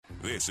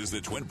This is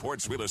the Twin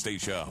Ports Real Estate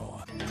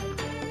Show.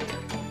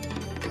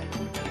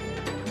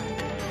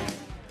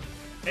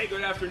 Hey,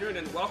 good afternoon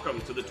and welcome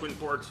to the Twin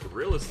Ports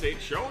Real Estate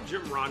Show.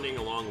 Jim Ronding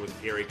along with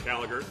Gary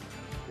Gallagher.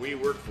 We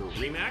work for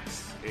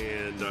RE/MAX,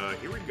 and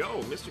here we go.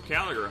 Mr.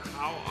 Gallagher,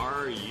 how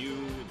are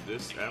you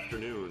this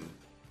afternoon?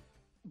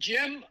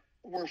 Jim,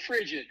 we're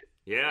frigid.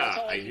 Yeah, that's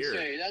all I can hear.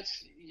 say.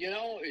 That's,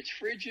 it's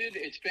frigid.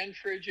 It's been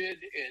frigid.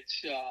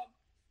 It's,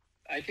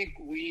 I think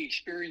we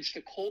experienced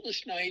the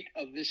coldest night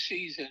of this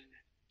season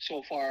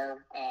so far,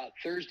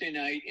 Thursday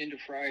night into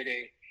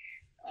Friday.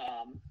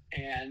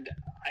 And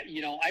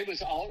I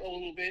was out a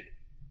little bit,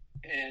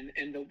 and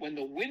when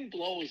the wind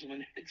blows,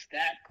 when it's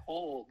that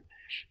cold,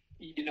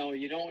 you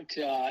don't,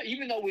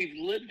 even though we've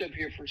lived up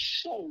here for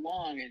so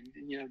long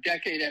and,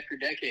 decade after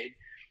decade,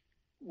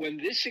 when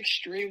this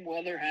extreme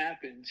weather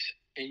happens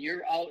and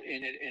you're out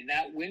in it and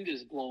that wind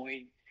is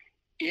blowing,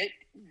 it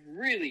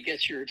really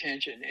gets your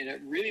attention, and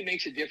it really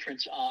makes a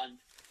difference on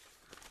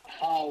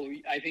how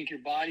I think your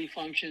body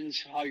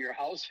functions, how your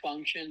house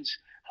functions,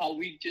 how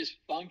we just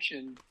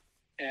function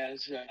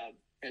as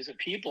a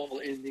people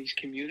in these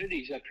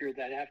communities up here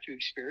that have to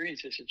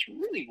experience this. It's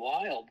really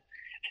wild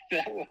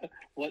that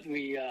what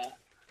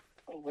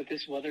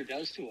this weather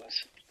does to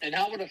us and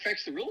how it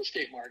affects the real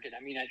estate market.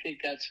 I mean, I think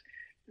that's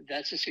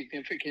a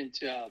significant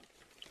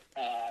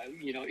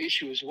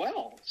issue as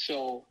well.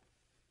 So,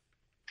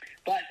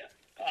 but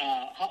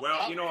I've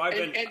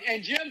been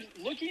and Jim,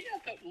 looking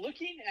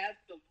at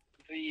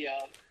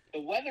the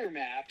weather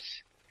maps,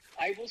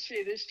 I will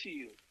say this to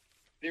you.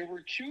 There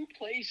were two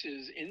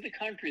places in the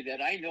country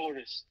that I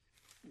noticed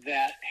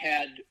that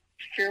had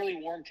fairly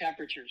warm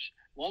temperatures.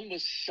 One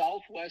was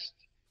Southwest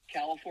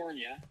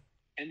California,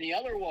 and the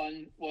other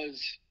one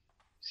was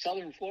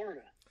Southern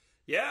Florida.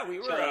 Yeah,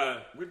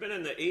 we've been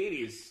in the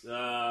 80s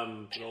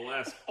for the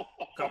last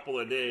couple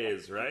of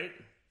days, right?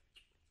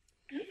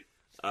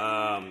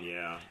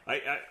 Yeah.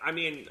 I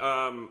mean,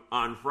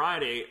 on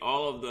Friday,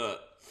 all of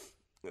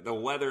the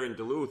weather in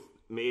Duluth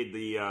made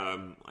the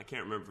I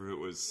can't remember if it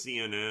was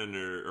CNN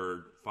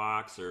or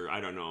Fox or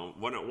I don't know,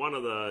 one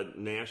of the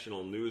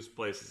national news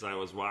places I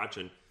was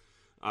watching.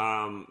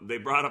 They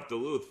brought up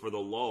Duluth for the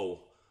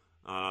low,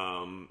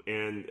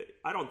 and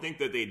I don't think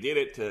that they did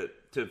it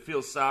to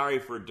feel sorry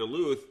for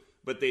Duluth,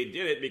 but they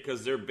did it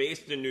because they're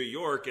based in New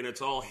York and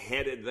it's all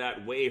headed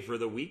that way for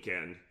the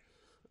weekend.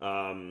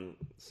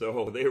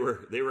 So they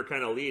were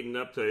kind of leading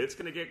up to it's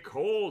going to get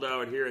cold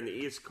out here in the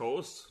East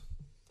Coast.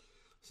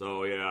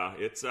 So yeah,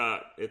 it's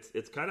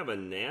kind of a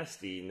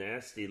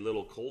nasty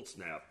little cold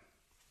snap.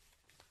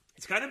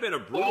 It's kind of been a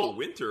brutal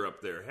winter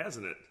up there,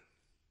 hasn't it?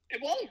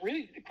 Well,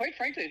 really, quite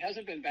frankly, it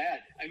hasn't been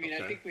bad. I mean,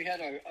 Okay. I think we had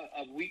a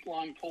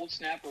week-long cold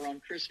snap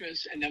around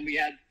Christmas, and then we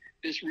had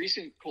this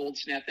recent cold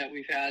snap that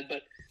we've had.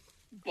 But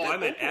Well, I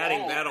meant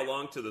adding overall, that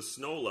along to the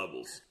snow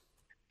levels.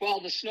 Well,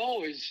 the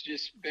snow has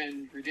just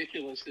been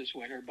ridiculous this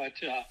winter, but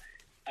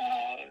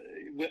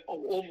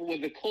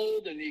with the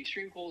cold and the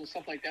extreme cold and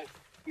stuff like that,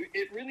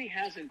 it really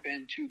hasn't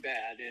been too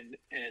bad. And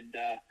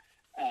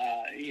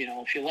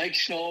if you like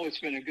snow, it's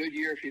been a good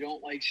year. If you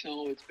don't like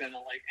snow, it's been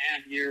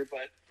a year.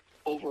 But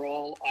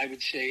overall, I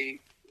would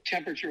say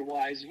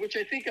temperature-wise, which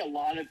I think a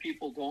lot of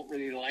people don't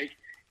really like,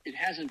 it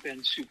hasn't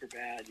been super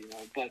bad,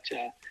 But,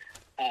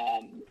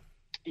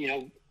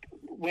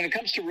 when it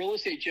comes to real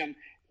estate, Jim,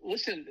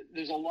 listen,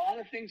 there's a lot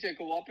of things that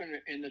go up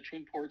in the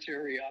Twin Ports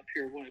area up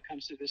here when it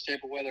comes to this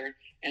type of weather.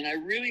 And I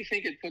really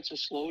think it puts a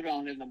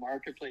slowdown in the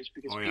marketplace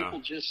because people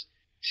just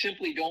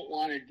simply don't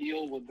want to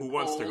deal with the Who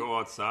cold. wants to go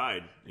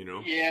outside,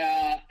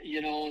 Yeah,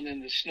 and then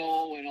the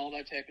snow and all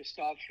that type of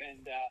stuff.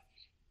 And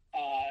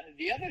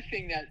the other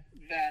thing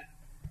that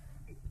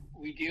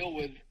we deal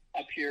with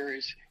up here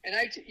is, and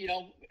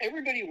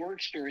everybody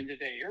works during the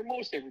day, or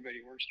most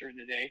everybody works during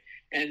the day,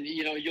 and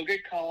you'll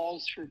get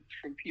calls from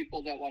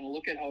people that want to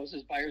look at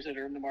houses, buyers that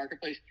are in the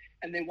marketplace,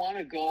 and they want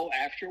to go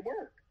after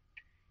work.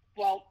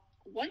 Well,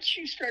 once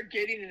you start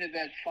getting into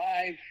that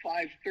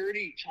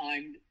 5:30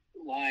 time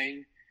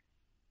line,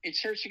 it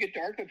starts to get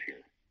dark up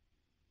here,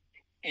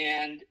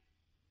 and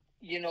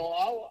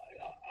I'll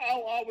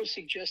always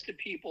suggest to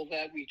people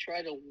that we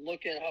try to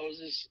look at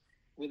houses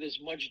with as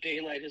much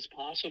daylight as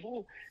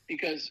possible,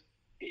 because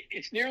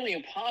it's nearly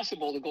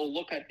impossible to go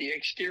look at the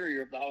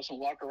exterior of the house and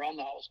walk around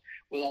the house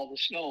with all the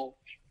snow.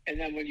 And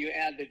then when you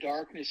add the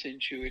darkness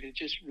into it, it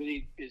just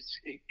really is,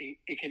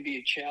 it can be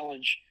a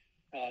challenge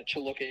to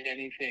look at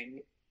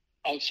anything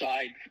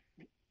outside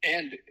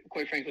and,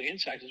 quite frankly,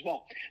 inside as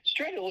well.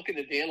 So trying to look at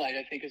the daylight,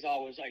 I think, is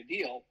always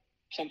ideal.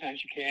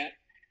 Sometimes you can't,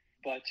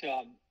 but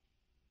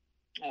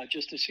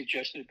just a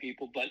suggestion to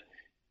people.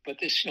 But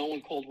this snow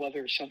and cold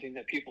weather is something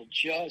that people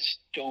just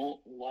don't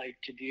like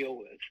to deal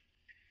with.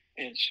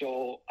 And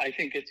so I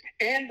think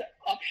and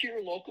up here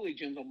locally,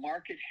 Jim, the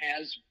market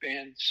has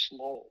been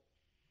slow.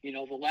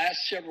 The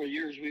last several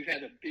years we've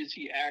had a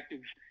busy, active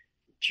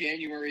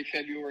January,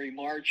 February,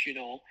 March,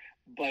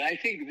 but I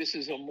think this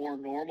is a more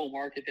normal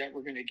market that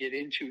we're going to get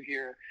into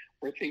here,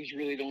 where things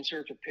really don't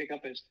start to pick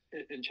up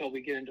until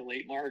we get into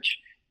late March,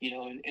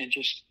 and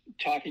just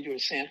talking to a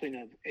sampling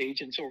of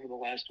agents over the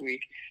last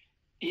week,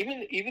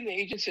 even the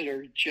agents that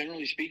are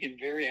generally speaking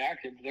very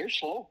active, they're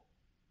slow.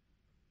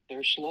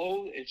 They're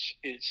slow.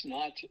 It's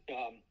not.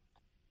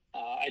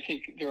 I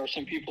think there are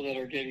some people that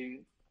are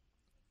getting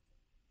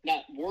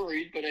not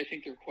worried, but I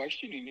think they're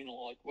questioning,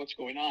 like what's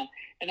going on.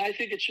 And I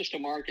think it's just a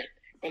market.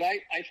 But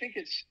I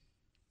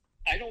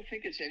don't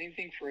think it's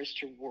anything for us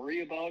to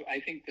worry about. I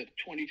think the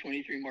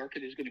 2023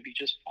 market is going to be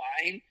just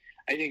fine.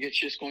 I think it's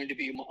just going to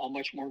be a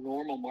much more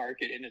normal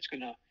market, and it's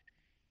going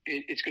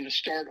to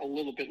start a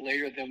little bit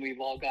later than we've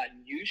all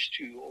gotten used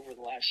to over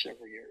the last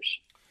several years.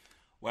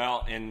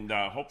 Well, and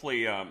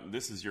hopefully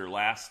this is your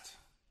last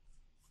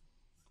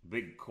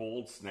big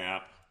cold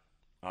snap.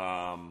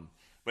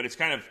 But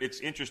it's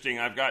interesting.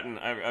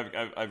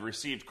 I've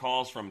received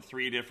calls from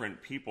 3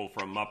 different people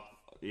from up,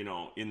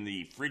 in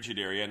the frigid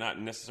area, not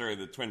necessarily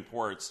the Twin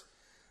Ports,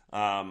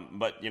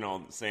 but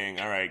saying,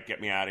 all right, get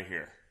me out of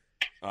here.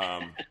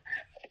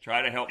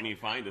 Try to help me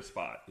find a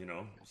spot,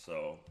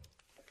 so.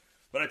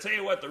 But I tell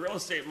you what, the real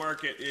estate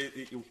market,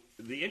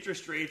 the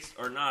interest rates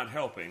are not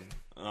helping.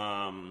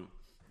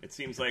 It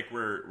seems like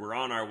we're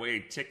on our way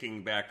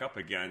ticking back up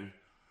again.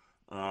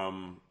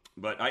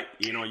 But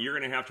you're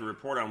going to have to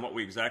report on what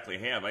we exactly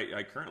have.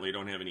 I currently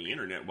don't have any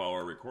internet while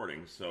we're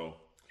recording, so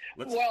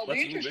let's the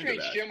interest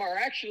rates, Jim, are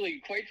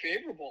actually quite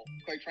favorable,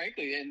 quite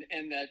frankly,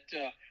 and that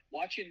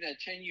watching that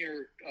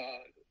 10-year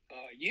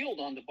yield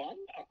on the bond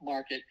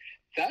market,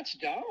 that's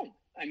down.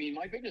 I mean,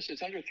 my goodness,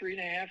 it's under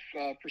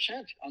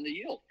 3.5% on the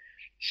yield.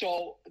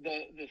 So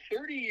the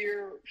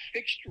 30-year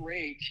fixed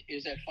rate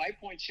is at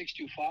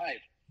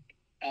 5.625.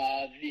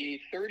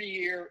 The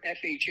 30-year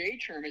FHA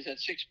term is at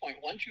 6.125.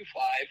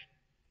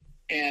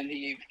 And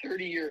the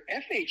 30-year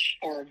FH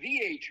or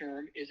VA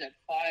term is at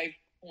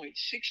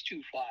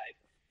 5.625.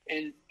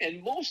 And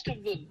most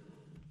of the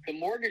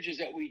mortgages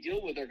that we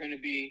deal with are going to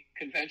be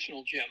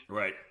conventional, Jim.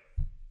 Right.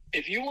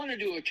 If you want to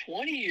do a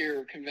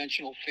 20-year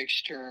conventional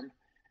fixed term,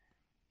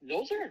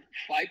 those are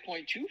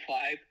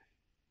 5.25.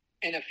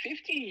 And a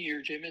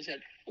 15-year, Jim, is at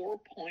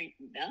 4.9.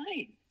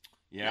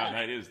 Yeah,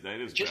 that is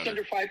just better.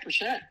 Under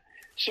 5%.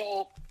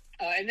 So,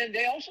 and then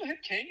they also have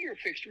 10-year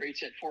fixed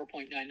rates at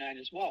 4.99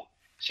 as well.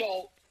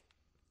 So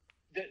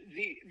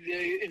the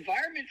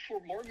environment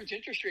for mortgage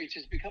interest rates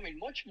is becoming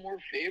much more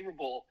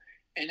favorable.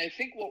 And I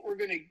think what we're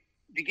going to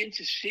begin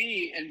to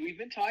see, and we've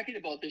been talking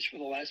about this for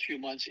the last few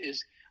months,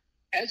 is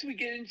as we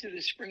get into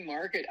the spring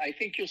market, I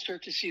think you'll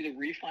start to see the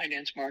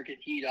refinance market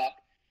heat up.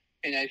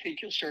 And I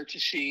think you'll start to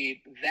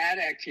see that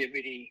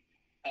activity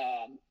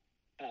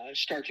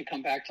start to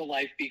come back to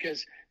life,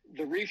 because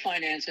the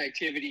refinance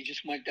activity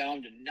just went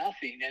down to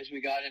nothing as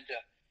we got into,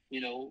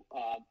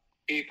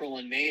 April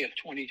and May of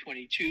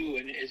 2022.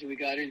 And as we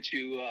got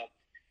into,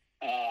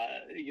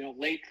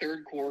 late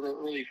third quarter,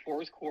 early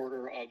fourth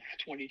quarter of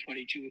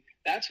 2022,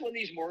 that's when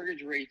these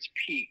mortgage rates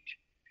peaked.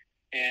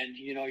 And,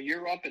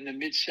 you're up in the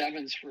mid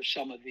sevens for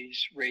some of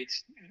these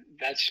rates.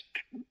 That's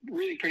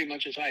really pretty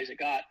much as high as it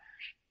got.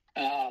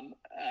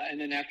 And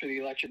then after the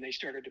election, they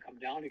started to come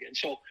down again.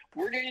 So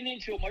we're getting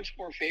into a much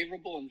more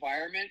favorable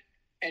environment.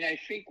 And I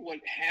think what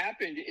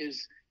happened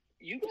is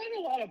you got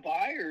a lot of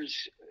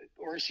buyers,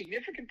 or a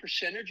significant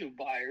percentage of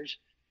buyers,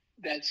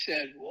 that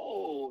said,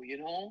 whoa,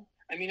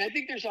 I mean, I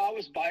think there's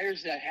always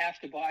buyers that have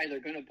to buy. They're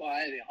going to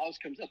buy. The house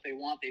comes up, they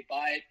want, they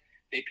buy it.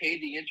 They pay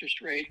the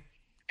interest rate.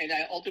 And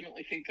I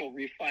ultimately think they'll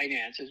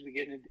refinance as we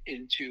get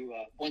into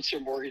once their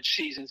mortgage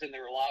seasons and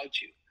they're allowed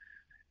to.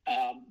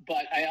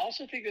 But I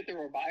also think that there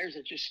were buyers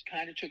that just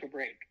kind of took a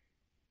break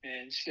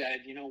and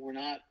said, we're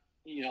not,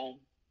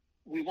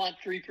 we want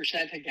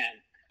 3% again.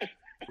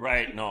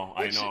 Right. No,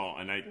 I know.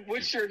 And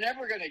which they're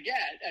never going to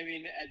get. I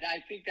mean,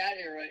 I think that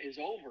era is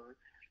over.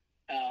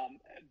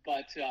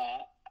 But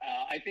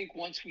I think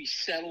once we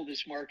settle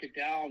this market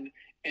down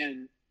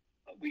and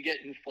we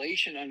get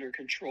inflation under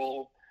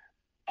control,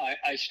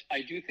 I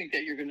do think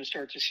that you're going to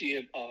start to see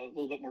a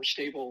little bit more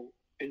stable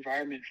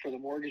environment for the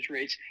mortgage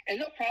rates, and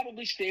they'll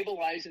probably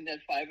stabilize in that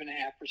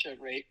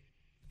 5.5% rate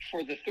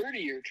for the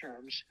 30-year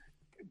terms.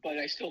 But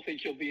I still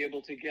think you'll be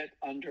able to get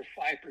under 5%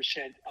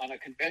 on a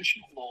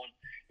conventional loan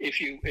if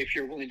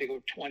you're willing to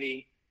go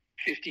 20,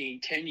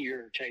 15,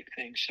 10-year type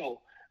thing.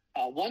 So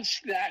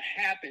once that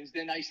happens,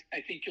 then I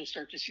think you'll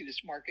start to see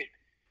this market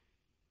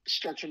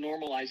start to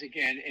normalize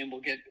again, and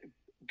we'll get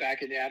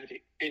back into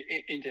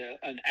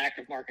an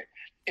active market.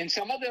 And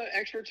some of the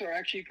experts are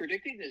actually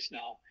predicting this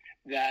now,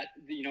 that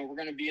we're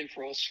going to be in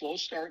for a slow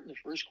start in the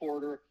first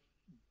quarter,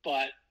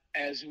 but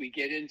as we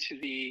get into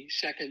the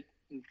second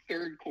and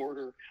third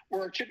quarter,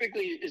 where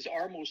typically is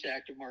our most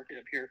active market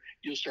up here,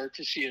 you'll start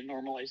to see a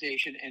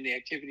normalization, and the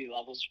activity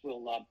levels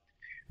will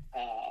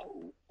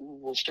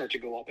start to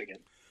go up again.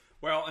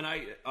 Well, and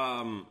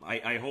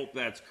I hope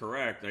that's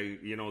correct.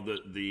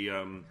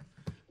 The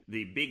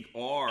big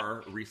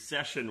R,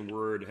 recession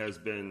word, has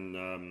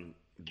been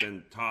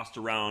tossed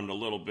around a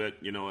little bit,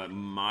 a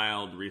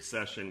mild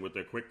recession with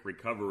a quick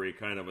recovery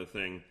kind of a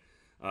thing.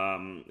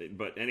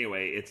 But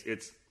anyway,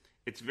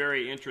 it's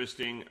very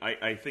interesting.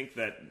 I think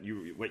that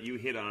what you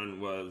hit on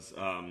was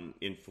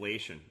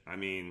inflation. I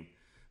mean,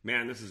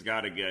 man, they've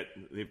got to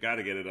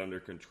get it under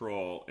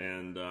control.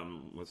 And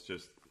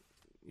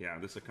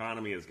this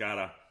economy has got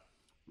to.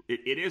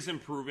 It is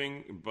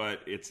improving,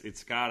 but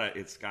it's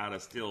gotta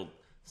still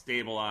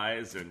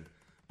stabilize. And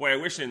boy, I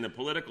wish in the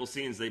political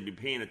scenes they'd be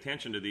paying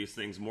attention to these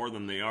things more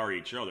than they are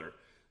each other.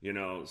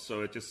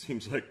 So it just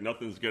seems like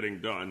nothing's getting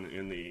done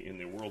in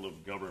the world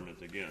of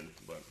government again.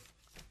 But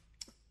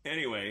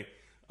anyway,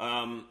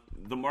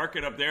 the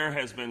market up there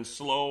has been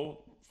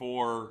slow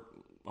for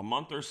a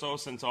month or so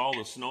since all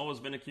the snow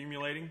has been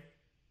accumulating.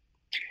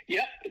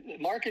 Yeah, the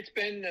market's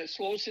been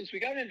slow since we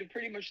got into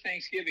pretty much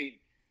Thanksgiving.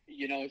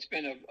 It's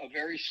been a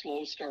very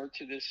slow start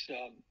to this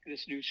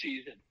new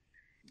season.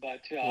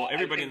 But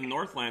everybody in the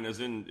Northland is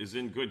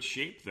in good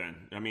shape then.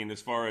 I mean,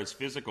 as far as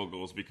physical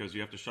goes, because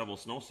you have to shovel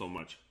snow so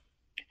much.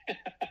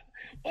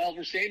 Well,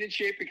 we're staying in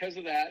shape because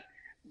of that.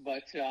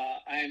 But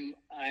I'm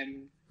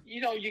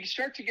you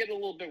start to get a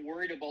little bit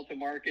worried about the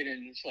market,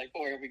 and it's like,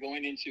 boy, are we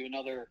going into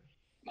another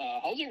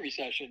housing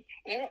recession?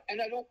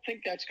 And I don't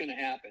think that's going to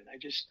happen. I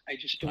just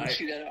don't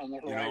see that on the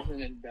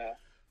horizon.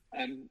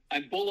 And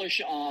I'm bullish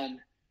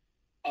on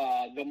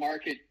the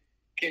market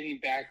getting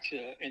back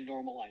to and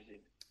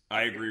normalizing.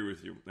 I agree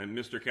with you. And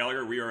Mr.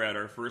 Gallagher, we are at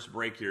our first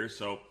break here.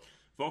 So,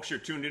 folks, you're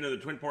tuned into the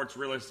Twin Ports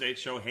Real Estate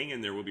Show. Hang in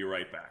there. We'll be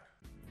right back.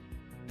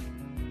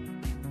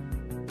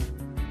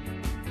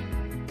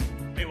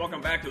 Hey,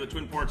 welcome back to the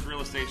Twin Ports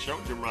Real Estate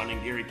Show. Jim Ron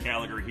and Gary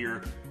Gallagher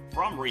here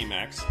from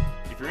RE/MAX.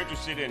 If you're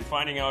interested in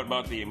finding out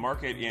about the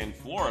market in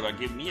Florida,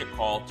 give me a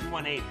call,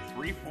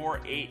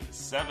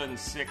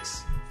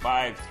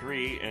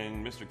 218-348-7653.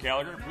 And Mr.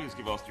 Gallagher, please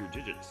give us your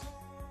digits.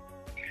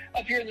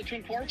 Up here in the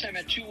Twin Ports, I'm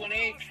at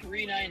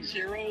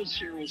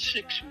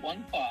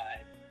 218-390-0615.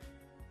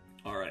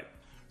 All right.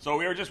 So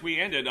we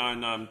ended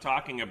on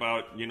talking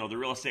about, the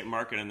real estate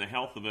market and the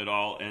health of it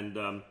all. And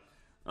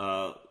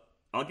I'll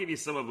give you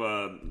some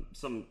of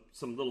some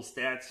little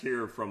stats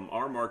here from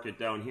our market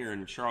down here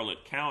in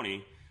Charlotte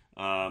County,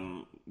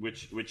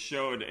 which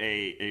showed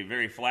a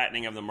very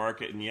flattening of the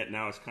market, and yet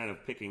now it's kind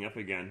of picking up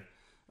again.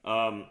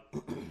 So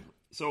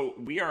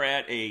we are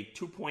at a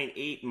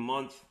 2.8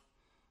 month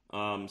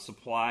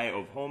supply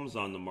of homes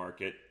on the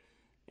market,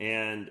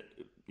 and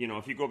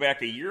if you go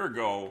back a year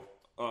ago,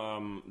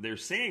 they're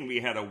saying we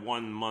had a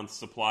 1 month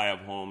supply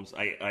of homes.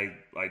 I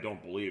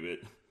don't believe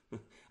it.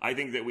 I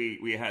think that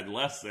we had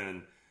less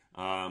than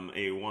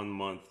a 1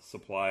 month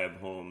supply of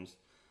homes,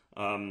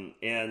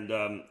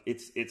 and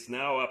it's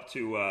now up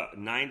to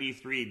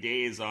 93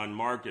 days on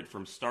market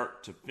from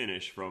start to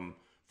finish, from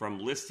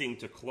listing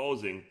to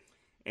closing,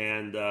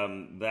 and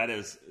that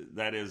is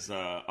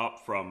up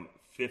from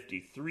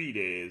 53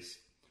 days.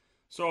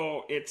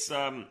 So it's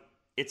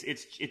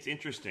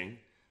interesting.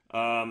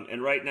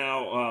 And right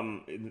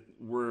now,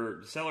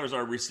 sellers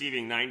are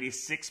receiving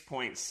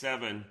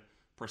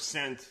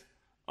 96.7%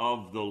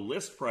 of the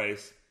list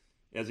price.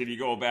 As if you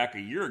go back a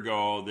year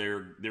ago,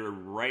 they're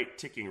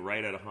ticking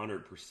right at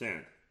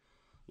 100%.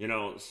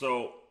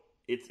 So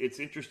it's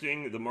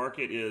interesting. The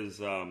market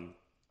is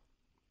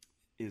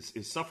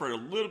suffering a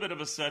little bit of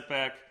a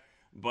setback,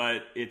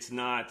 but it's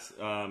not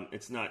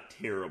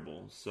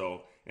terrible.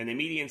 So, and the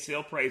median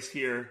sale price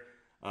here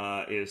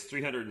is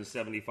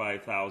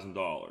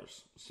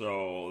 $375,000.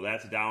 So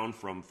that's down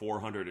from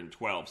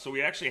 $412,000. So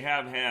we actually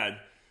have had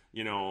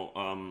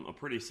a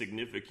pretty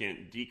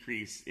significant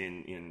decrease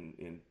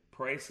in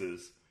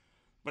prices,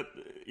 but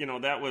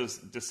that was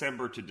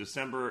December to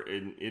December,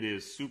 and it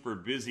is super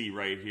busy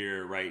right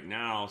here right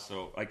now.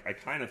 So I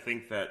kind of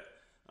think that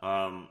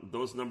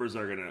those numbers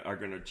are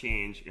gonna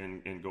change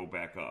and go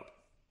back up.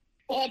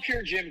 Well, up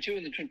here, Jim, too,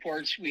 in the Twin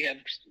Ports, we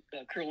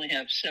currently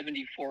have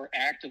 74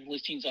 active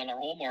listings on our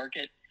home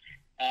market.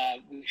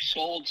 We've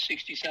sold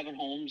 67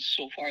 homes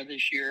so far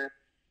this year,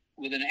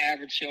 with an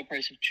average sale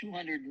price of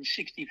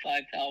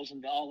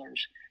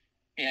 $265,000,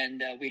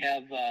 and we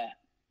have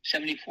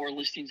 74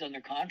 listings under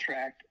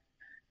contract.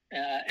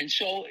 And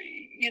so,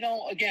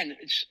 again,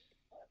 it's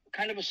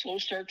kind of a slow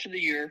start to the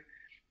year,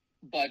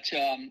 but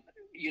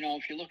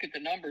if you look at the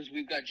numbers,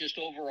 we've got just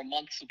over a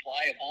month's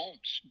supply of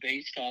homes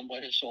based on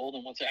what is sold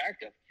and what's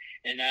active.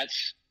 And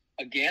that's,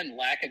 again,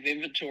 lack of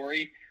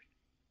inventory.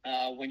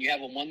 When you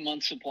have a 1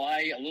 month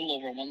supply, a little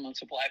over a 1 month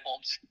supply of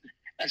homes,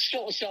 that's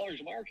still a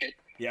seller's market.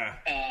 Yeah.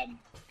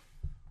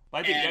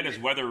 I think that is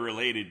weather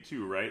related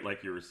too, right?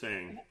 Like you were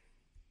saying.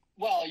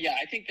 Well, yeah,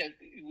 I think that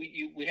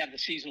we have the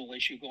seasonal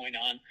issue going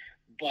on,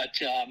 but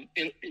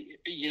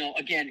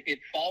again, it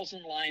falls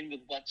in line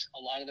with what a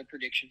lot of the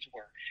predictions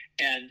were.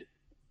 And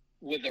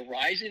with the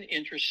rise in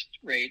interest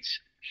rates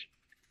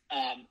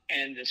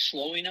and the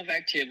slowing of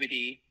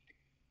activity,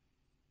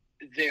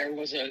 there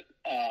was a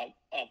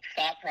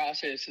thought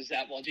process is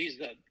that, well, geez,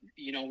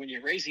 when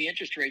you raise the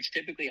interest rates,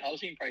 typically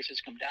housing prices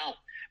come down.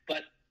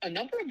 But a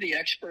number of the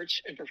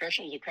experts and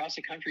professionals across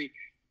the country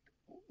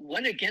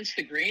went against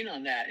the grain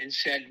on that and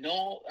said,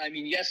 no, I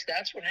mean, yes,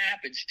 that's what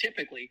happens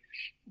typically,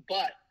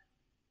 but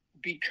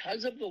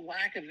because of the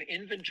lack of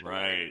inventory,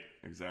 right,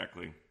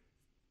 exactly,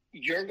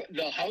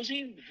 the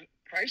housing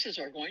prices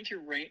are going to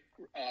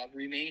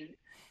remain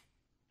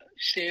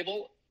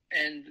stable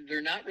and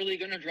they're not really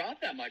going to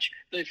drop that much.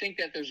 They think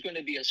that there's going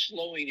to be a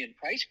slowing in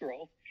price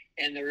growth,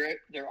 and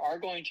there are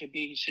going to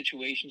be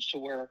situations to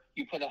where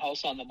you put a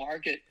house on the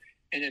market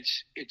and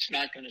it's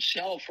not going to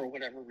sell for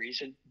whatever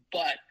reason.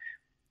 But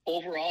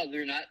overall,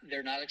 they're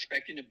not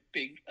expecting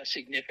a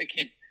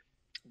significant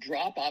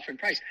drop off in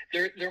price.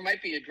 There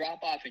might be a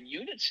drop off in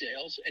unit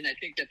sales, and I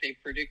think that they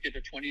predicted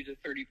a 20 to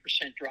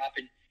 30% drop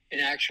in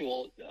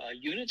actual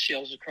unit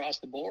sales across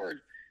the board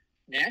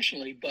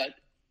nationally, but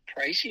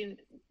pricing,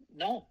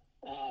 no.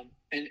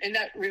 And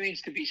that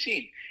remains to be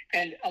seen.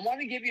 And I want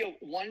to give you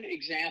one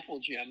example,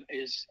 Jim,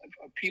 is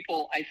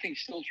people, I think,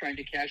 still trying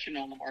to cash in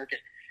on the market.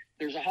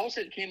 There's a house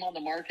that came on the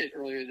market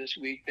earlier this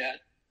week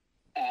that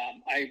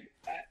I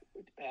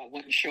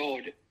went and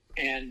showed,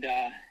 and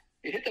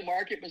it hit the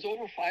market. It was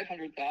over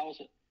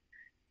 $500,000.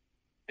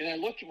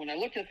 And when I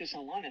looked at this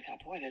online, I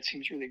thought, boy, that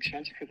seems really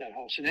expensive for that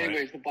house. And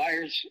anyways, the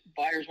buyers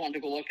wanted to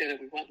go look at it.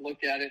 We went and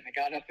looked at it, and I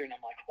got up there, and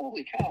I'm like,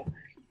 holy cow,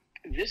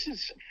 this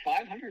is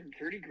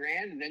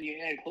 $530,000, and then you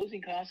add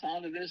closing costs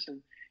onto this,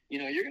 and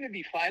you're going to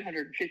be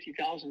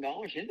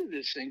 $550,000 into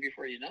this thing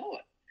before you know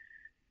it.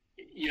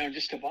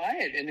 Just to buy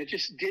it, and it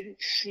just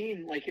didn't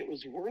seem like it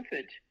was worth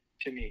it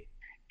to me.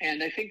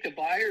 And I think the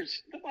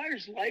buyers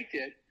liked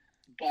it,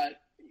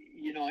 but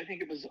I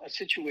think it was a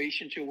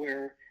situation to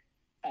where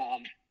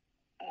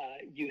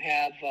you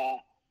have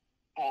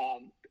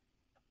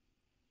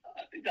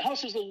the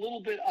house is a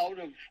little bit out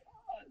of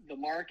the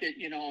market,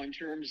 in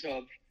terms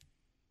of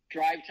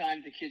drive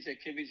time to kids'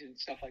 activities and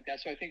stuff like that.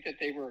 So I think that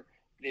they were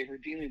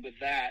dealing with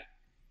that,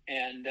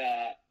 and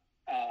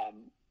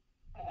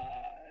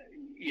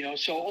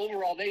so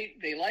overall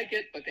they like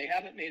it, but they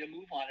haven't made a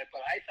move on it.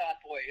 But I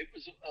thought, boy, it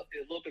was a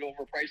little bit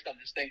overpriced on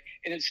this thing,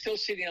 and it's still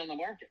sitting on the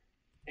market.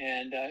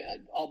 And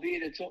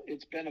albeit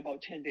it's been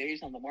about 10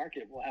 days on the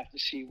market, we'll have to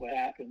see what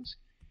happens.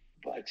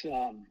 But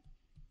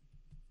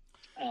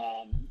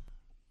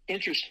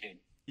interesting.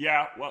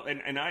 Yeah, well,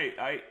 and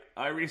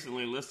I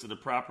recently listed a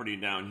property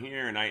down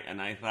here, and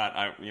I thought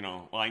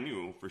I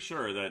knew for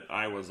sure that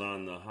I was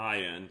on the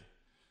high end,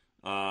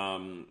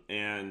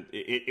 and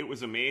it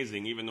was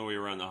amazing. Even though we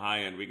were on the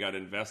high end, we got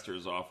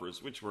investors'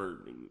 offers, which were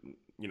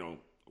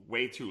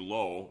way too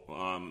low.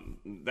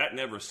 That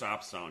never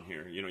stops down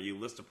here. You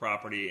list a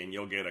property and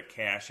you'll get a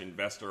cash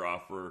investor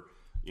offer.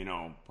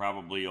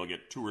 Probably you'll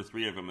get 2 or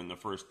 3 of them in the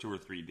first 2 or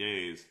 3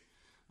 days,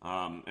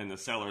 and the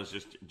sellers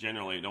just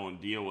generally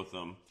don't deal with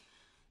them.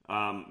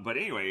 But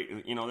anyway,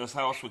 this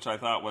house, which I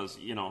thought was,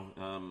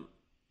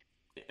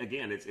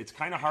 again, it's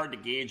kind of hard to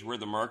gauge where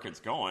the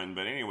market's going.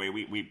 But anyway,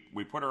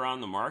 we put her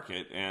on the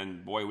market,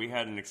 and boy, we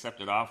had an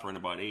accepted offer in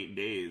about 8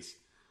 days.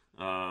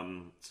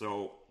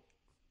 So,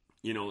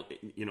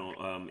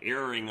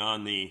 erring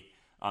on the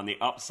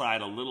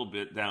upside a little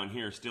bit down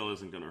here still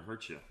isn't going to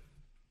hurt you.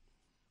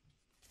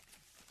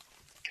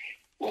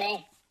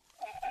 Well,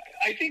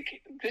 I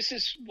think this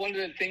is one of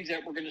the things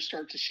that we're going to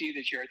start to see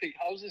this year. I think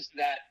houses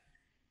that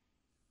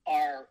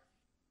are,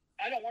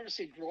 I don't want to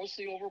say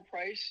grossly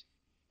overpriced,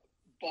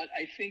 but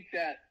I think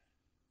that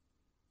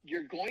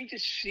you're going to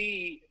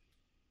see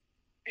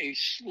a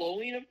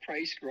slowing of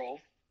price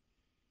growth,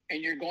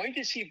 and you're going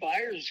to see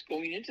buyers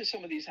going into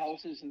some of these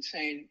houses and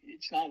saying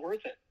it's not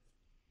worth it,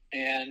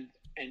 and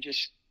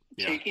just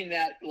taking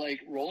that,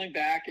 like, rolling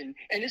back, and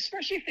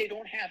especially if they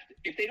don't have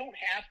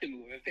to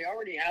move, if they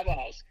already have a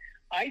house,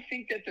 I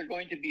think that they're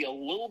going to be a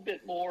little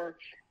bit more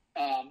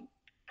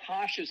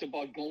cautious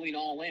about going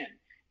all in.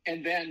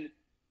 And then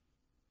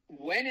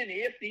when and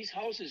if these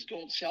houses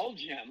don't sell,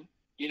 Jim,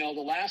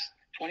 the last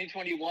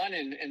 2021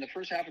 and the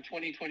first half of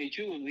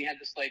 2022, and we had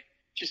this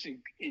just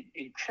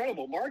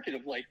incredible market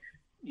of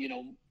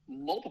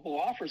multiple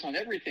offers on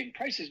everything,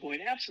 prices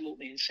going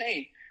absolutely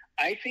insane.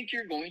 I think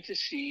you're going to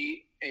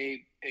see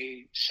a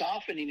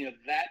softening of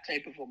that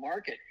type of a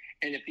market.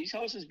 And if these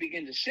houses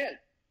begin to sit,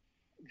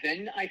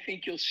 then I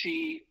think you'll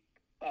see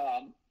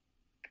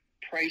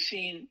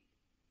pricing.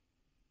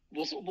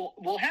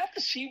 We'll have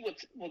to see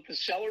what the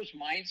sellers'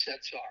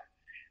 mindsets are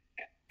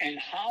and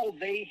how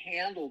they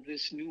handle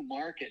this new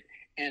market,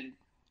 and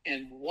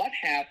what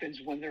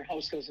happens when their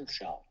house doesn't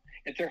sell.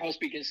 If their house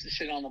begins to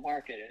sit on the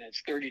market and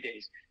it's 30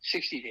 days,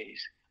 60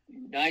 days,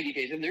 90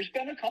 days. And there's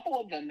been a couple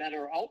of them that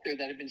are out there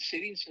that have been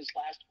sitting since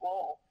last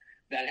fall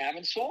that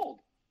haven't sold.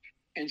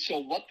 And so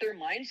what their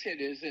mindset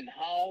is and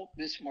how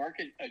this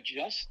market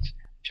adjusts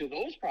to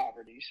those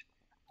properties,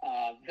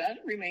 that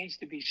remains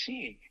to be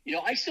seen.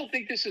 I still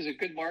think this is a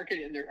good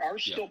market, and there are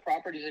still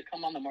properties that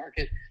come on the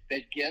market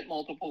that get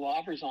multiple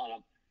offers on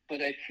them.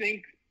 But I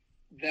think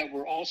that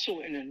we're also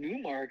in a new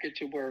market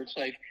to where it's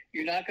like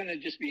you're not going to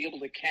just be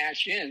able to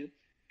cash in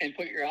and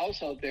put your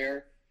house out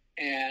there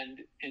and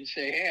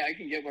say, hey, I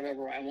can get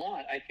whatever I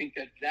want. I think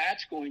that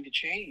that's going to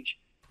change,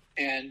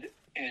 and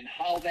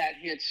how that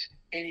hits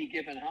any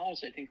given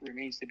house, I think,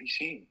 remains to be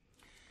seen.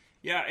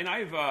 Yeah, and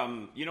I've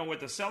with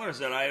the sellers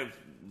that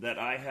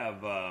I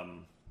have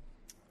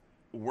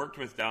worked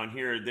with down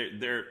here,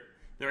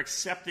 they're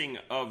accepting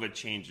of a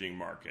changing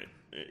market.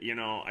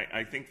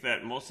 I think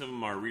that most of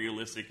them are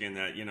realistic in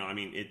that,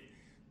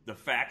 the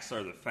facts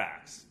are the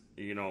facts.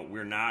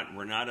 we're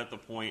not at the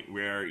point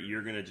where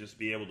you're going to just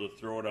be able to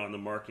throw it on the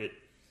market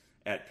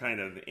at kind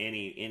of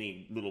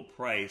any little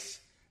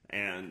price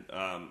and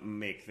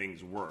make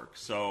things work.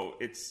 So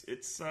it's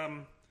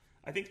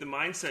I think the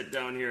mindset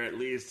down here at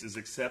least is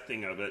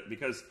accepting of it,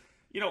 because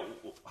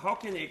how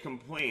can they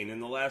complain?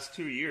 In the last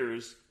 2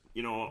 years,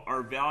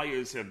 our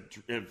values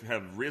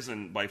have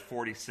risen by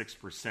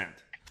 46%.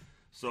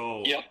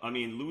 So yep. I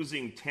mean,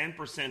 losing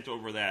 10%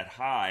 over that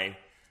high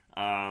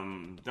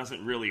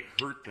doesn't really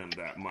hurt them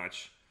that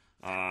much.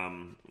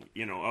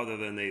 Other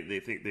than they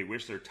think they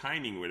wish their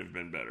timing would have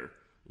been better.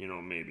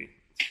 Maybe.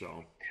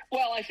 So.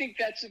 Well, I think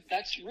that's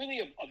really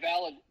a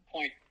valid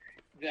point.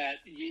 That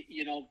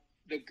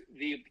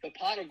the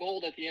pot of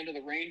gold at the end of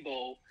the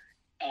rainbow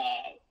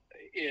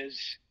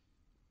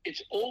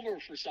it's over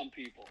for some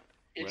people.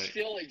 It right.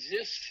 still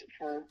exists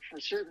for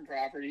certain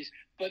properties,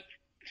 but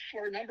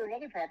for a number of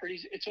other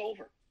properties, it's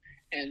over.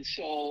 And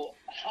so,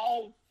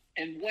 how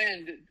and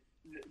when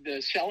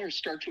the sellers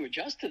start to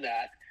adjust to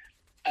that?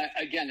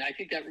 Again, I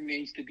think that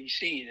remains to be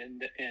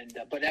seen.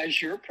 But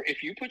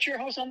if you put your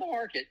house on the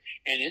market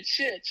and it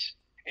sits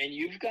and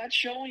you've got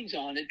showings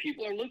on it,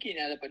 people are looking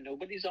at it, but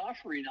nobody's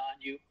offering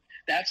on you.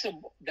 That's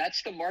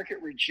the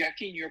market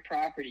rejecting your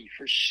property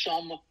for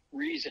some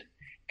reason.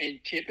 And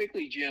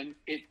typically, Jim,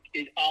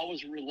 it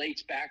always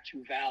relates back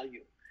to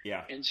value.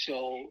 Yeah. And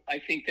so I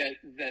think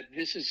that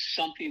this is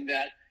something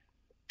that,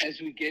 as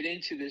we get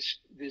into this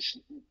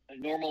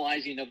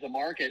normalizing of the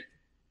market,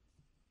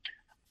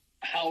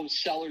 how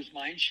sellers'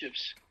 mind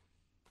shifts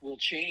will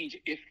change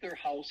if their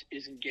house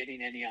isn't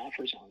getting any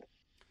offers on it.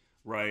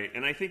 Right,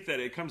 and I think that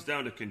it comes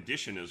down to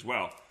condition as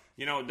well.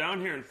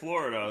 Down here in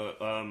Florida,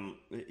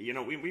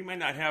 we might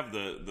not have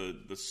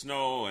the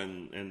snow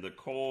and the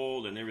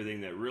cold and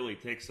everything that really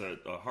takes a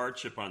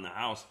hardship on the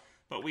house,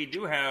 but we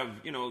do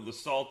have, the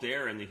salt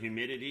air and the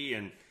humidity,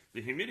 and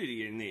the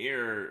humidity in the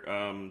air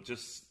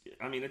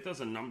it does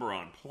a number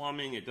on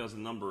plumbing, it does a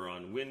number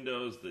on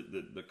windows,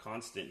 the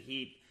constant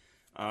heat.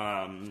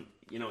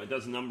 It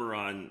does a number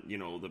on,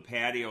 the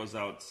patios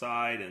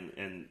outside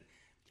and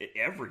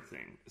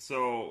everything.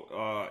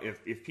 So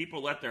if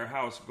people let their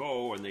house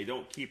go and they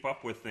don't keep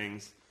up with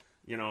things,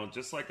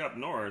 just like up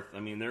north, I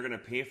mean, they're going to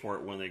pay for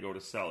it when they go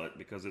to sell it,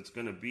 because it's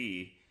going to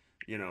be,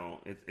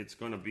 it's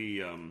going to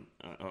be a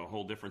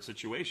whole different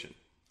situation.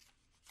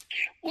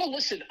 Well,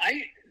 listen,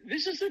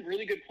 this is a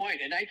really good point.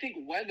 And I think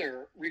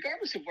weather,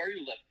 regardless of where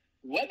you live,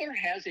 weather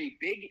has a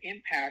big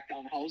impact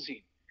on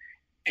housing.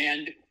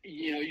 And,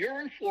 you're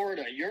in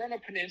Florida, you're on a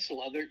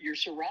peninsula, you're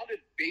surrounded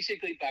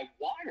basically by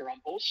water on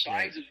both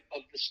sides right.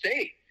 of the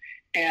state.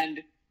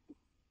 And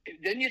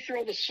then you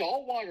throw the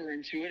salt water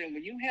into it. And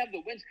when you have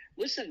the winds,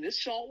 listen,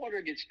 this salt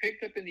water gets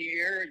picked up in the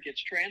air, it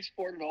gets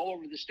transported all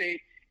over the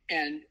state.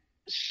 And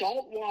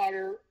salt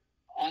water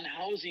on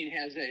housing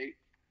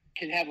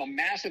can have a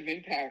massive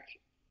impact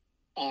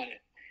on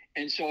it.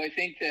 And so I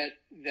think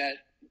that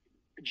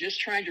just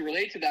trying to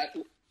relate to that,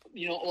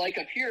 like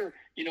up here,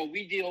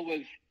 we deal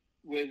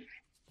with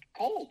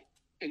cold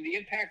and the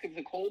impact of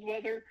the cold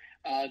weather,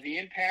 the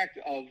impact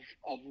of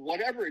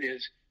whatever it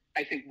is.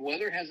 I think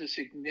weather has a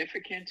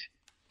significant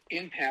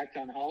impact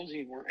on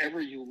housing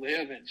wherever you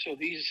live. And so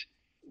these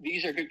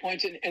are good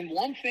points. And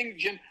one thing,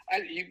 Jim, I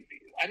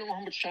don't know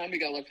how much time we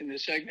got left in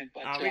this segment,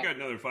 but we got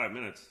another 5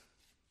 minutes.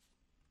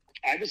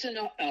 I was in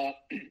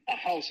a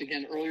house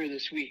again earlier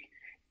this week,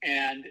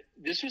 and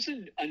this was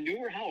a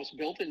newer house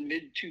built in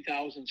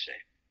mid-2000s, say.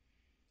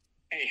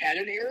 It had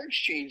an air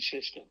exchange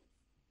system.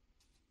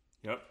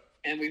 Yep.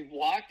 And we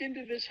walked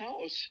into this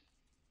house,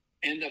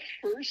 and the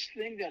first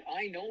thing that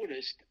I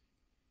noticed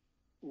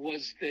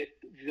was the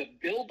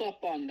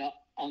buildup on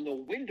the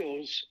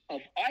windows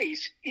of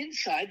ice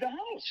inside the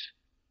house.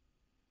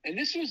 And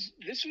this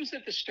was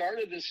at the start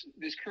of this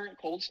current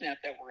cold snap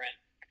that we're in.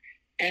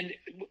 And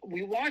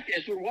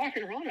as we're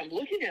walking around, I'm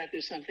looking at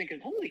this, and I'm thinking,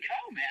 holy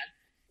cow,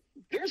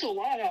 man, there's a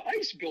lot of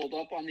ice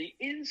buildup on the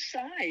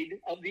inside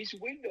of these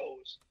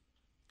windows.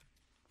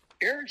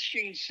 Air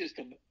exchange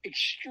system,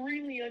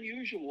 extremely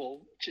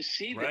unusual to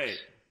see this. Right.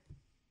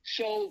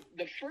 So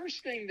the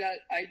first thing that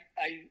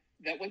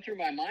that went through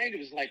my mind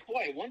was like,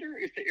 boy, I wonder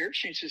if the air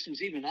exchange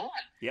system's even on.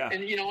 Yeah.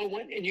 And I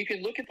went, and you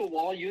can look at the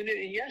wall unit,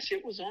 and yes,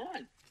 it was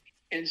on.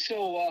 And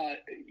so I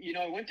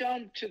went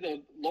down to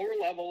the lower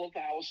level of the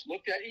house,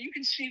 looked at it, and you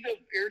can see the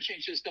air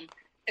exchange system,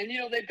 and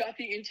they've got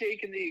the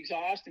intake and the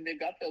exhaust, and they've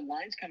got the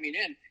lines coming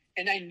in.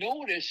 And I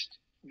noticed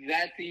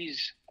that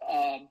these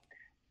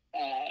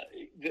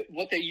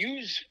what they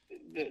use,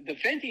 the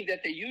venting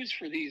that they use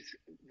for the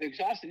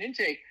exhaust and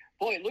intake,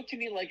 boy, it looked to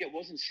me like it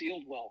wasn't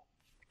sealed well.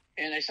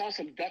 And I saw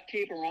some duct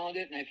tape around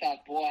it, and I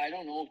thought, boy, I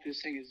don't know if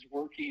this thing is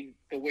working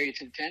the way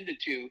it's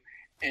intended to.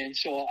 And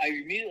so I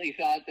immediately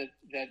thought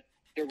that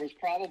there was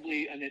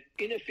probably an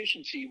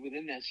inefficiency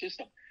within that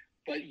system.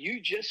 But you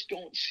just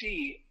don't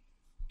see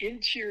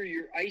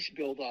interior ice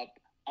buildup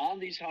on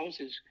these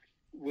houses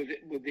with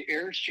the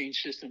air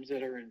exchange systems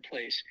that are in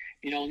place.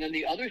 And then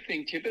the other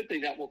thing typically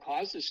that will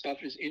cause this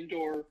stuff is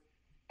indoor,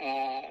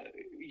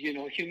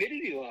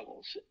 humidity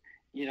levels.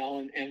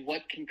 and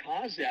what can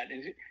cause that.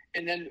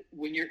 And then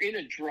when you're in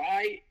a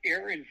dry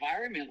air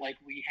environment like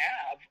we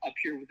have up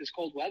here with this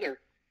cold weather,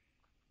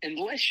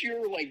 unless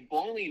you're like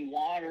boiling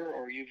water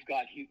or you've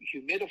got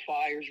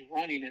humidifiers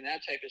running and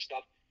that type of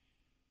stuff,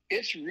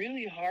 it's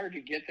really hard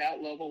to get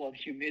that level of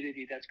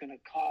humidity that's going to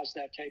cause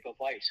that type of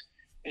ice.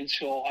 And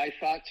so I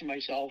thought to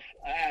myself,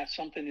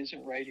 something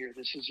isn't right here.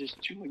 This is just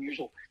too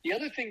unusual. The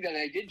other thing that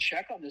I did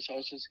check on this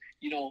house is,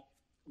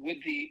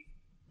 with the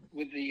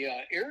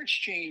air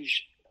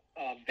exchange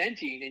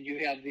venting, and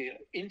you have the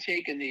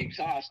intake and the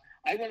exhaust,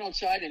 I went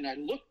outside and I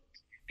looked,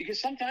 because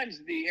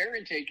sometimes the air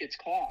intake gets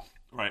clogged.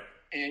 Right.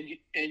 And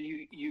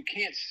you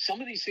can't,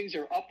 some of these things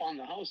are up on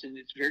the house and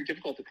it's very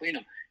difficult to clean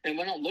them. And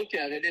when I looked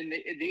at it, and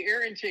the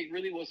air intake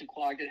really wasn't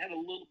clogged. It had a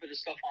little bit of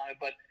stuff on it,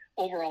 but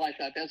overall I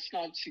thought that's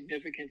not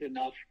significant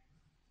enough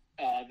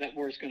that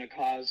where it's going to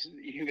cause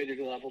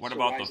humidity levels. What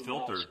about the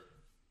filter?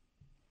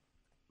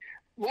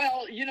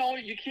 Well, you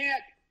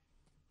can't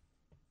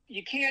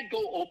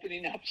go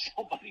opening up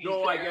somebody's.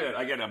 No, I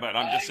get it, but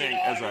I'm just saying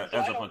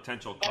as a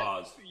potential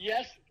cause.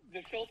 Yes,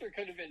 the filter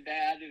could have been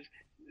bad.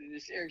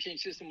 This air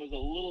exchange system was a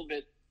little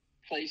bit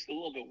placed a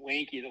little bit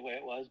wanky the way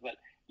it was, but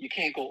you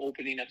can't go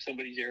opening up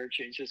somebody's air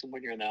exchange system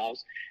when you're in the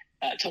house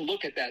to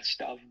look at that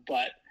stuff.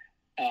 But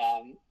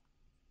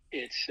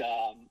it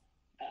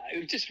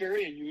was just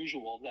very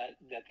unusual that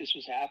this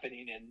was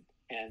happening,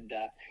 and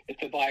if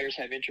the buyers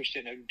have interest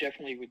in it,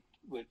 definitely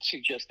would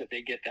suggest that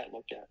they get that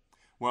looked at.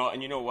 Well,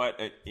 and you know what?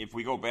 If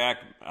we go back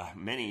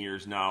many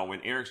years now,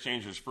 when air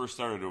exchangers first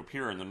started to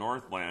appear in the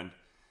Northland,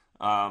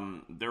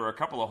 there were a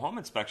couple of home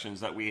inspections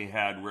that we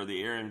had where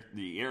the air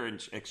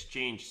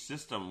exchange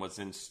system was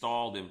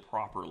installed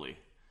improperly,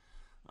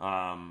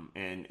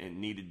 and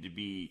needed to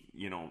be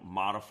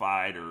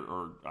modified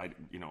or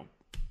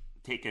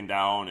taken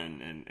down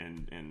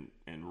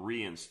and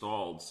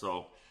reinstalled.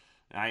 So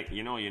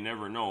you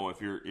never know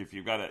if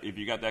you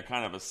got that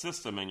kind of a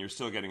system and you're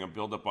still getting a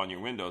buildup on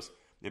your windows.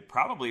 It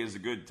probably is a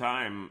good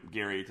time,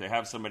 Gary, to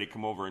have somebody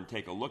come over and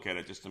take a look at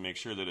it just to make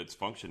sure that it's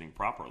functioning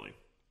properly.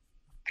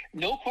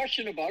 No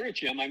question about it,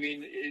 Jim. I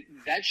mean,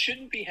 that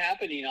shouldn't be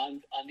happening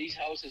on these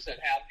houses that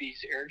have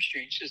these air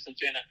exchange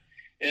systems in it.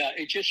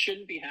 It just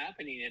shouldn't be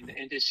happening.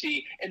 And to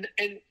see, and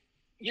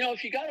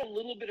if you got a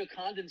little bit of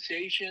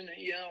condensation,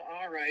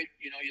 all right,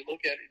 you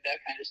look at it,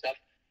 that kind of stuff.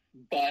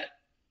 But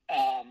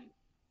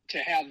to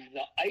have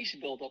the ice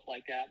build up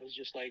like that was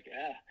just like,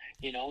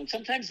 and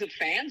sometimes the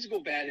fans go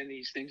bad in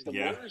these things, the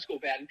motors go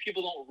bad, and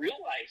people don't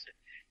realize it.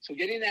 So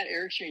getting that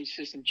air exchange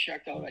system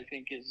checked out, I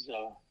think, is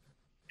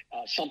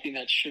something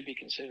that should be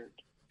considered.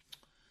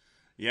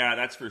 Yeah,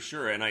 that's for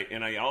sure.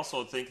 And I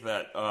also think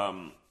that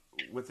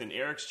with an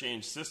air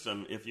exchange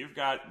system, if you've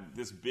got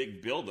this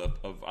big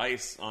buildup of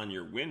ice on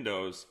your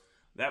windows,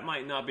 that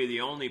might not be the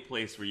only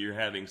place where you're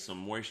having some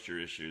moisture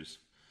issues.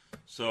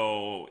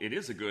 So it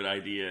is a good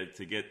idea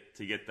to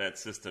get that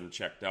system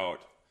checked out,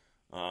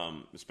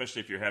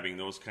 especially if you're having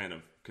those kind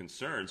of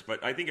concerns.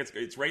 But I think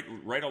it's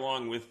right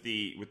along with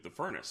the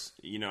furnace.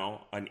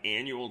 An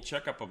annual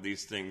checkup of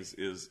these things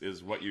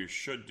is what you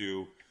should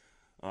do,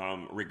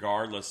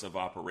 regardless of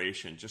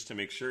operation, just to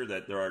make sure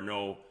that there are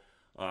no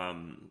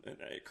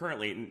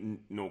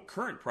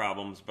current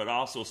problems, but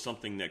also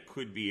something that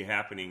could be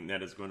happening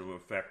that is going to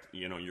affect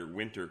your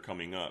winter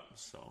coming up.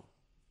 So.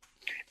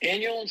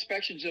 Annual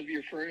inspections of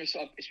your furnace,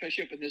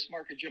 especially up in this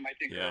market, Jim, I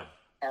think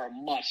are a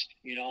must.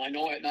 I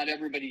know not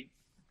everybody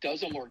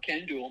does them or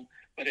can do them,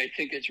 but I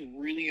think it's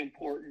really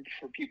important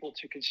for people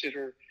to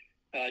consider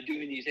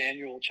doing these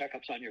annual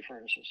checkups on your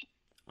furnaces.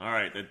 All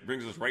right, that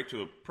brings us right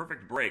to a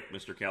perfect break,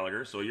 Mr.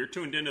 Gallagher. So you're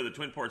tuned into the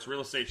Twin Ports Real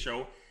Estate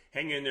Show.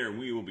 Hang in there, and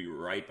we will be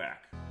right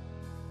back.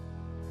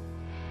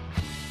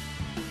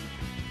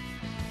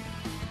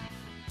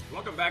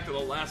 Welcome back to the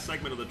last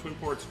segment of the Twin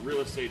Ports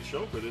Real Estate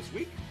Show for this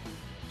week.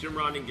 Jim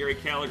Rond and Gary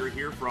Gallagher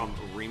here from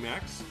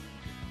RE/MAX.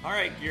 All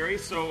right, Gary,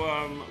 so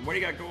what do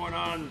you got going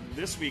on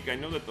this week? I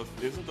know that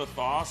isn't the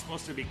thaw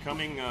supposed to be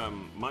coming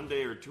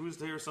Monday or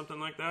Tuesday or something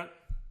like that?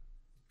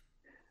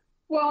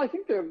 Well, I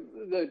think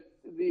the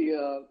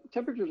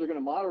temperatures are going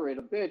to moderate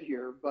a bit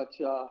here, but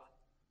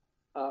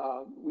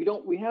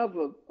we have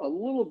a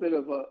little bit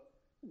of a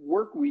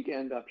work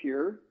weekend up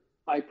here.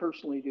 I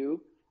personally do.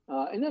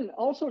 And then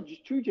also,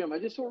 just too, Jim, I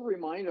just want to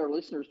remind our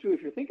listeners, too,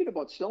 if you're thinking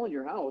about selling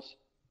your house,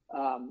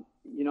 I'm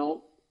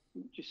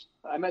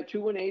at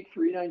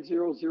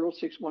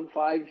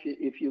 218-390-0615.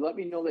 If you let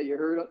me know that you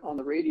heard it on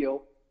the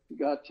radio, we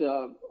got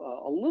a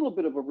little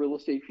bit of a real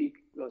estate fee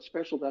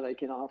special that I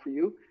can offer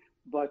you.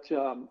 But,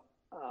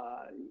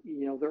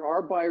 there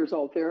are buyers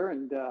out there,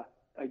 and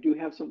I do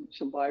have some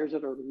buyers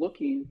that are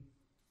looking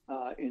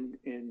in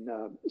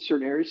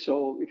certain areas.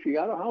 So if you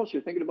got a house,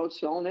 you're thinking about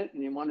selling it,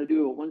 and you want to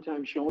do a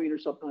one-time showing or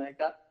something like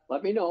that,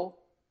 let me know.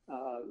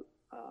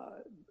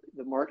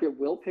 The market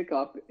will pick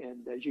up,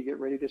 and as you get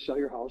ready to sell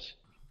your house,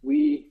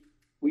 we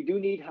do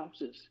need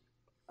houses.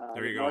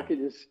 There you the go. market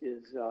is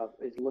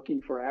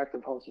looking for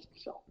active houses to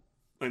sell.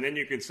 And then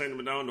you can send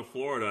them down to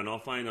Florida, and I'll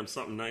find them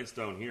something nice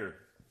down here.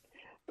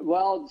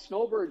 Well,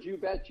 snowbirds, you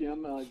bet,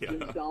 Jim.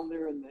 Jim's down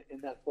there in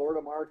that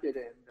Florida market,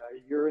 and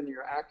you're in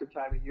your active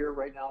time of year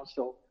right now.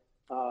 So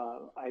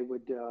I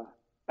would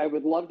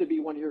love to be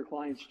one of your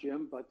clients,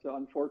 Jim, but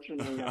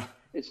unfortunately,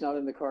 it's not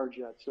in the cards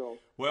yet. So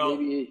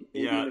maybe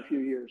in a few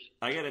years.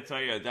 I got to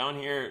tell you, down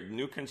here,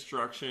 new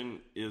construction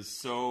is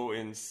so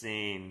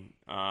insane.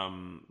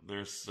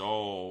 There's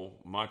so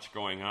much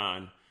going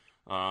on.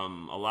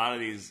 A lot of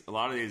these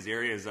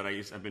areas that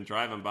I've been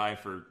driving by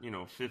for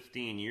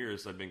 15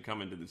 years. I've been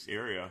coming to this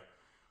area,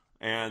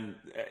 and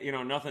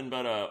nothing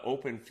but a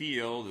open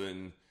field,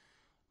 and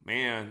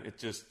man,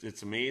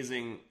 it's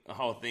amazing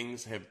how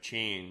things have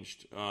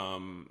changed,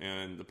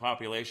 and the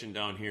population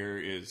down here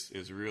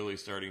is really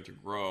starting to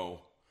grow.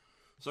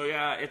 So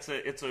yeah, it's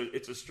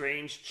a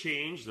strange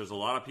change. There's a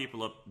lot of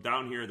people up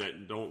down here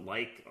that don't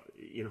like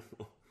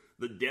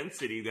the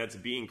density that's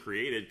being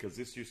created, because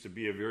this used to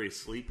be a very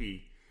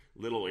sleepy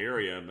little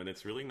area, but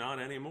it's really not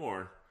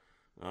anymore.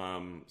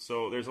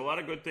 So there's a lot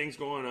of good things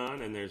going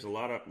on, and there's a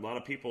lot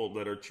of people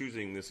that are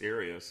choosing this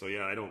area. So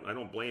yeah, I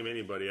don't blame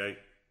anybody.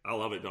 I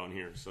love it down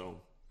here.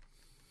 So,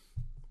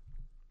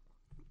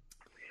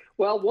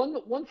 well,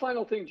 one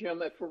final thing,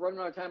 Jim. If we're running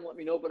out of time, let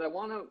me know. But I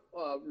want to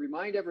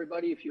remind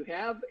everybody: if you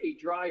have a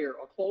dryer,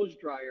 a clothes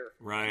dryer,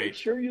 right, make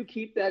sure you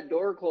keep that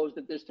door closed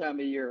at this time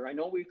of year. I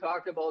know we've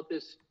talked about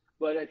this,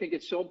 but I think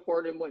it's so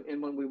important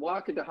when we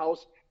walk into the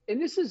house. And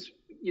this is,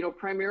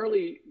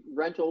 primarily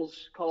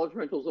rentals, college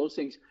rentals, those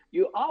things.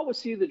 You always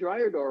see the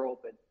dryer door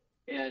open,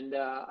 and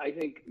I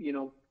think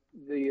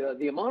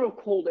the amount of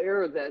cold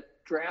air that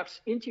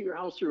drafts into your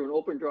house through an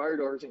open dryer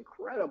door is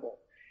incredible.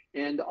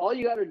 And all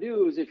you got to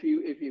do is if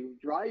you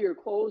dry your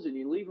clothes and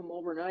you leave them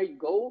overnight,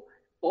 go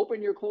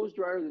open your clothes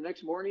dryer the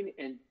next morning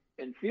and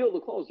feel the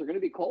clothes. They're going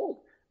to be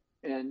cold,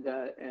 and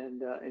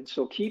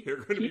so keep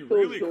those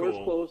really doors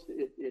cold. Closed.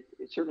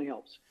 It certainly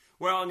helps.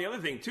 Well, and the other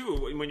thing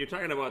too, when you're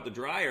talking about the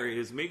dryer,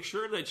 is make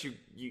sure that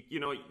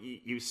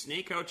you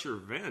snake out your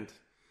vent,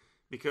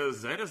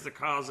 because that is the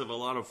cause of a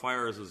lot of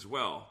fires as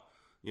well.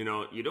 You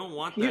don't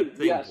want that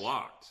thing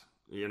blocked.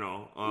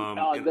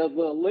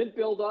 The lint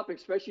buildup,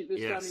 especially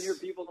this yes. time of year,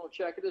 people don't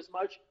check it as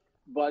much.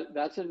 But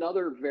that's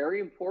another very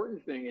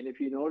important thing. And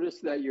if you notice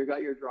that you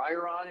got your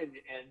dryer on and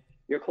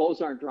your clothes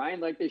aren't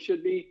drying like they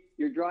should be,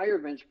 your dryer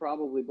vent's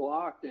probably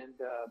blocked, and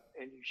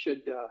you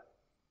should.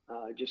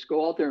 Just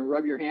go out there and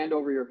rub your hand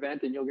over your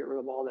vent, and you'll get rid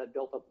of all that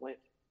built-up lint.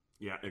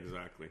 Yeah,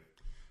 exactly.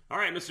 All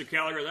right, Mr.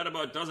 Gallagher, that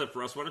about does it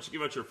for us. Why don't you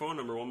give out your phone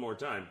number one more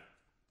time?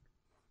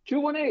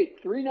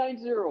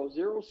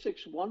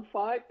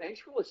 218-390-0615.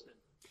 Thanks for listening.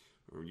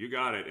 You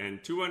got it.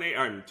 And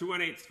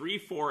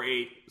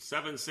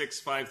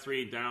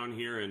 218-348-7653 down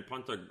here in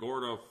Punta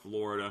Gorda,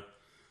 Florida.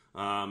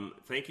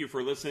 Thank you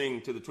for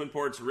listening to the Twin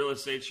Ports Real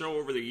Estate Show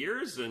over the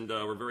years, and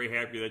we're very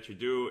happy that you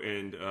do.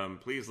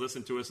 And please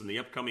listen to us in the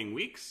upcoming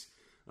weeks.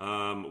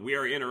 We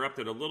are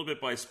interrupted a little bit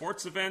by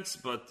sports events,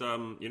 but,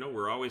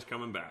 we're always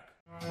coming back.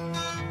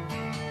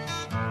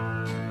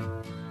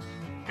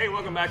 Hey,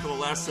 welcome back to the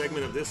last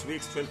segment of this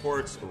week's Twin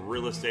Ports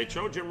Real Estate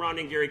Show. Jim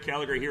Rodney, Gary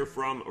Gallagher here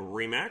from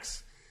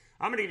RE/MAX.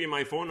 I'm going to give you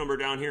my phone number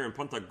down here in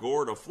Punta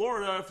Gorda,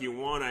 Florida. If you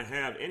want to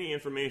have any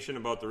information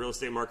about the real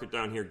estate market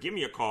down here, give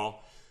me a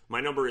call.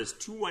 My number is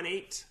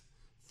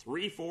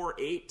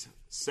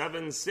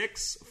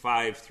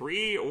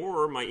 218-348-7653,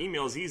 or my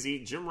email is easy,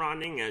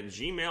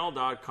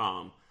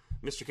 jimrodning@gmail.com.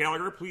 Mr.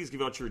 Gallagher, please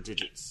give out your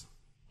digits.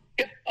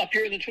 Yep, up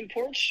here in the Twin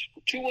Ports,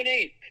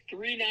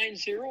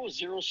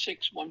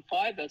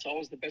 218-390-0615. That's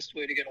always the best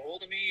way to get a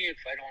hold of me. If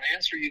I don't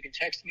answer, you can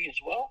text me as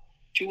well,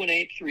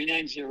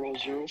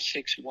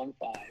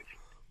 218-390-0615.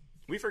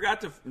 We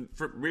forgot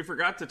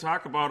to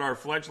talk about our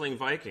fledgling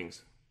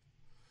Vikings.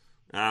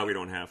 We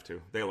don't have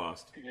to. They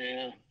lost.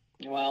 Yeah,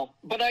 well,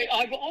 but I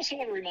also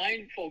want to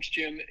remind folks,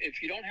 Jim,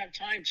 if you don't have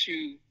time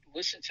to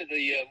listen to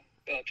the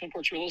Twin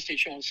Ports Real Estate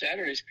Show on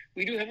Saturdays,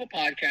 we do have a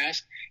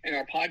podcast, and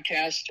our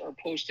podcasts are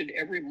posted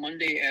every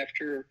Monday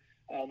after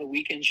the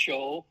weekend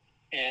show.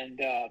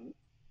 And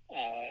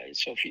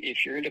so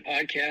if you're into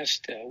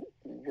podcast,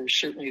 we're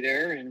certainly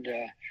there, and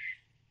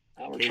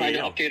we're trying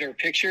to update our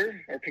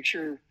picture. Our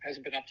picture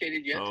hasn't been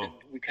updated yet, and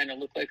we kind of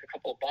look like a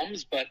couple of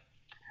bums, but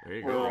there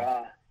you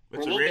go.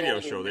 It's a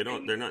radio show. They're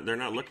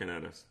not looking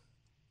at us.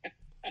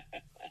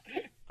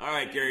 All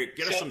right, Gary,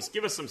 give us some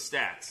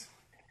stats.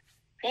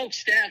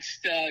 Folks,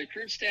 stats,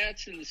 current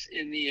stats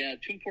in the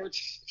Twin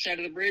Ports side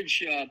of the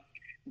bridge. We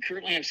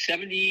currently have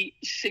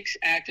 76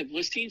 active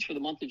listings for the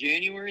month of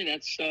January.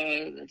 That's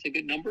a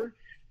good number.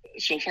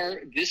 So far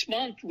this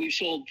month, we've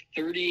sold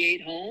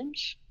 38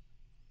 homes,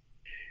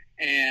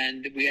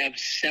 and we have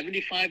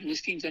 75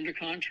 listings under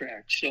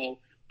contract. So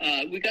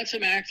we got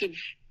some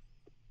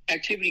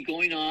activity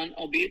going on,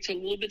 albeit it's a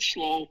little bit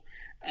slow.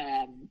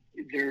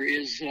 There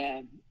is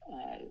a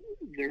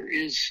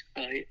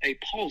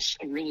pulse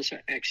of real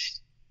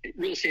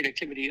estate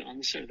activity on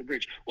the side of the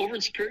bridge. Over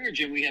in Superior,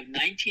 Jim, we have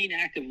 19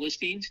 active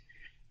listings,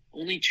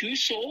 only 2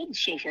 sold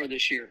so far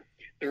this year.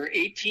 There are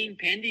 18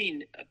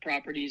 pending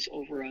properties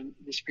over on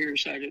the Superior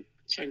side of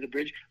the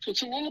bridge. So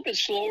it's a little bit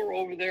slower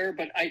over there,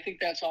 but I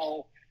think that's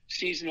all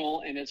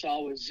seasonal, and it's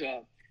always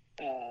It's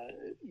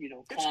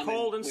common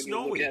cold and when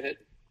snowy. you look at it.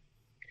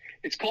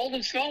 It's cold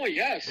and snowy,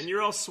 yes. And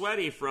you're all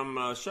sweaty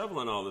from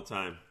shoveling all the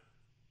time.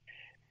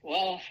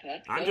 Well,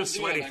 I'm just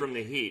sweaty from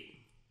the heat.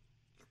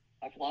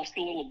 I've lost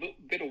a little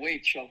bit of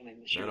weight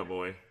shoveling this year. Atta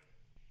boy.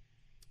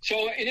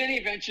 So in any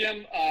event,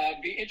 Jim,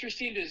 be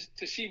interesting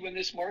to see when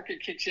this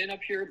market kicks in up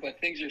here, but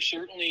things are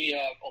certainly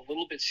a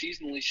little bit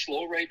seasonally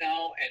slow right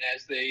now, and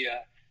as they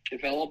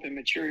develop and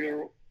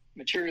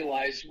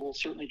materialize, we'll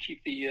certainly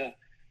keep the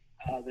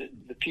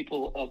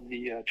people of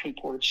the Twin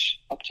Ports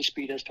up to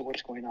speed as to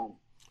what's going on.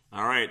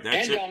 All right,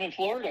 that's and it. down in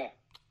Florida.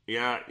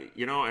 Yeah,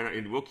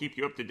 and we'll keep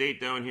you up to date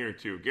down here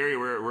too. Gary,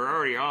 we're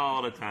already all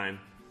out of time.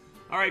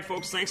 All right,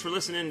 folks, thanks for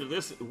listening to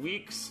this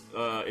week's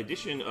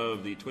edition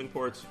of the Twin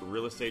Ports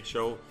Real Estate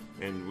Show,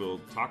 and we'll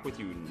talk with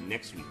you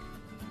next week.